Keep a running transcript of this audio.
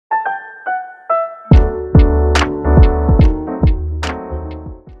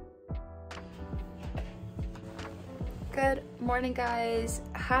Morning guys,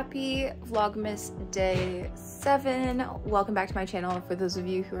 happy Vlogmas day 7. Welcome back to my channel. For those of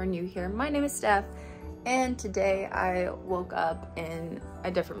you who are new here, my name is Steph and today I woke up in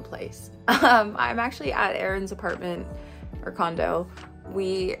a different place. I'm actually at Erin's apartment or condo.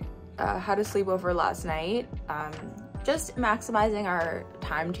 We had a sleepover last night, just maximizing our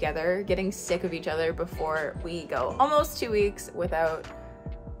time together, getting sick of each other before we go almost 2 weeks without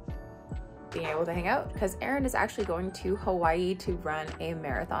being able to hang out, because Erin is actually going to Hawaii to run a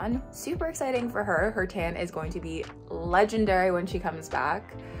marathon. Super exciting for her. Her tan is going to be legendary when she comes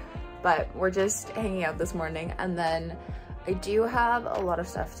back, but we're just hanging out this morning. And then I do have a lot of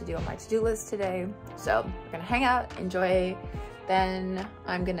stuff to do on my to-do list today, so we're gonna hang out, enjoy. Then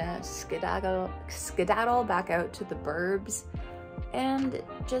I'm gonna skedaddle back out to the burbs and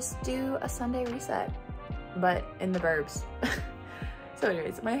just do a Sunday reset, but in the burbs. So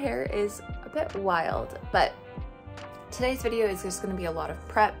anyways, my hair is a bit wild, but today's video is just gonna be a lot of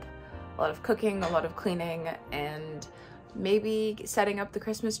prep, a lot of cooking, a lot of cleaning, and maybe setting up the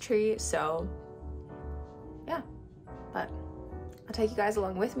Christmas tree. So yeah, but I'll take you guys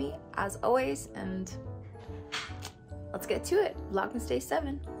along with me as always, and let's get to it. Vlogmas day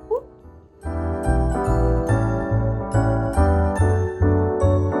 7. Woo!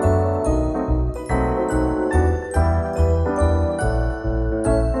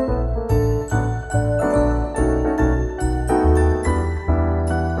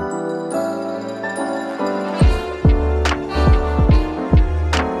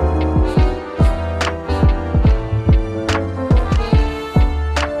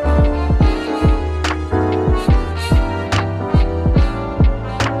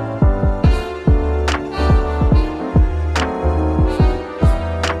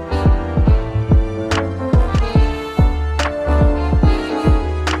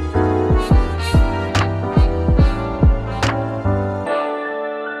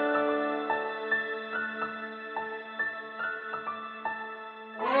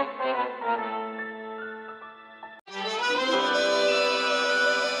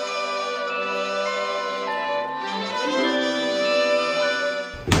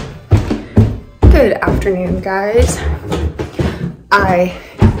 Good afternoon, guys. I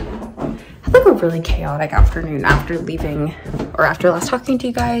had like a really chaotic afternoon after leaving, or after last talking to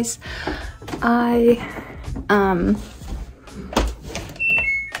you guys.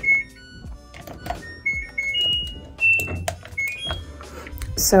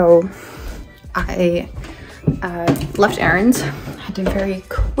 So I left errands. Had to very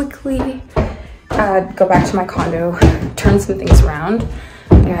quickly go back to my condo, turn some things around.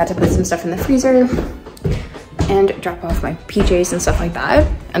 I had to put some stuff in the freezer and drop off my PJs and stuff like that.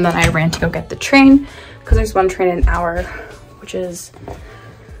 And then I ran to go get the train, because there's one train an hour, which is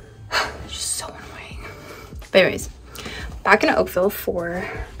just so annoying. But anyways, back in Oakville for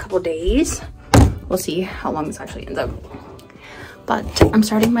a couple days. We'll see how long this actually ends up. But I'm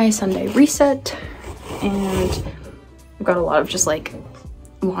starting my Sunday reset, and I've got a lot of just like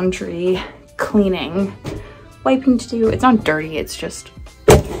laundry, cleaning, wiping to do. It's not dirty, it's just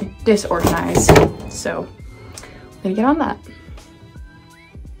disorganized, so I'm gonna get on that.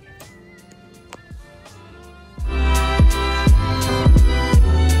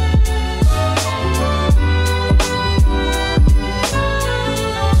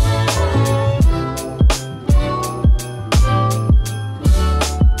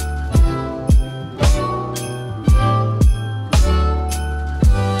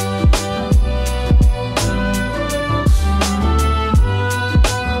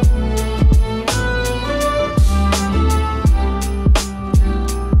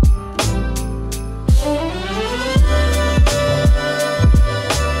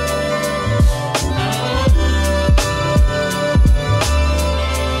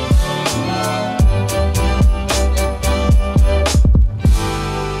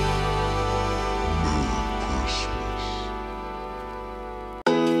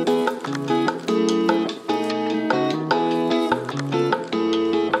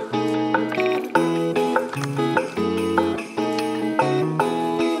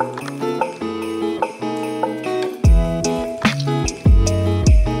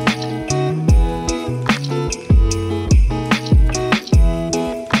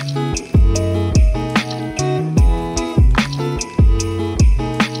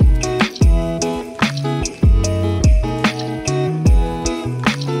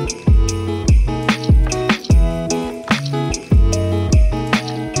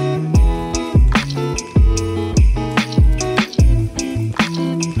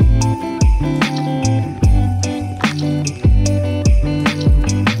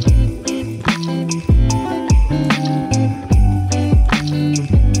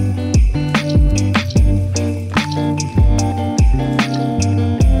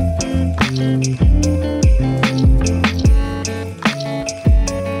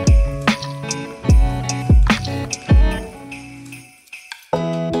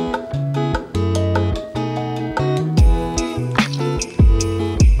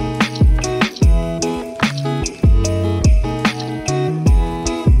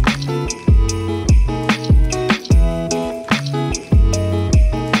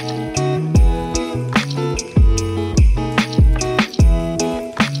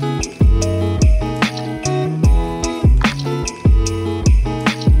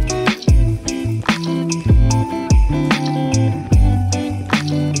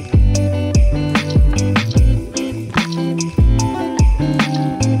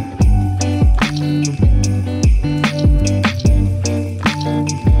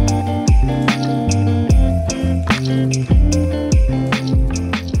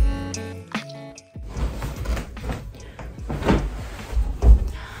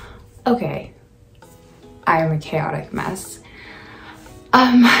 Okay, I am a chaotic mess.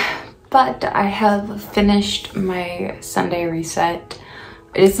 But I have finished my Sunday reset.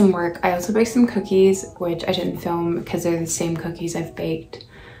 I did some work. I also baked some cookies, which I didn't film because they're the same cookies I've baked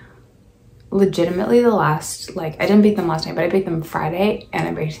legitimately the last, like, I didn't bake them last night, but I baked them Friday and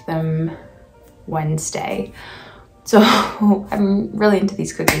I baked them Wednesday. So I'm really into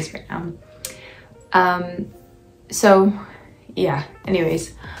these cookies right now. So yeah,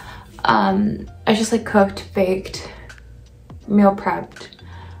 anyways, I just like cooked, baked, meal prepped,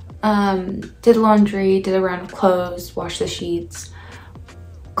 did laundry, did a round of clothes, washed the sheets,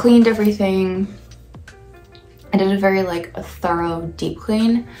 cleaned everything. I did a very like a thorough deep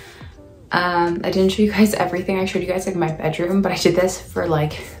clean. I didn't show you guys everything. I showed you guys like my bedroom, but I did this for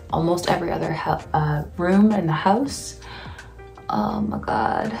like almost every other room in the house. Oh my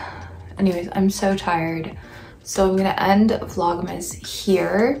god. Anyways, I'm so tired. So I'm gonna end Vlogmas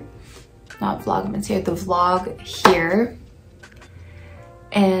here. Not Vlogmas here, the vlog here.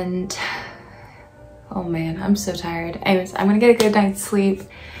 And oh man, I'm so tired. Anyways, I'm gonna get a good night's sleep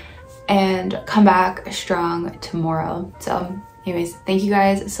and come back strong tomorrow. So anyways, thank you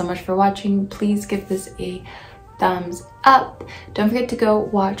guys so much for watching. Please give this a thumbs up. Don't forget to go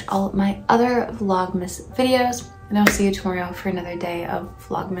watch all of my other Vlogmas videos, and I'll see you tomorrow for another day of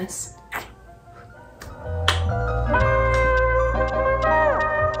Vlogmas.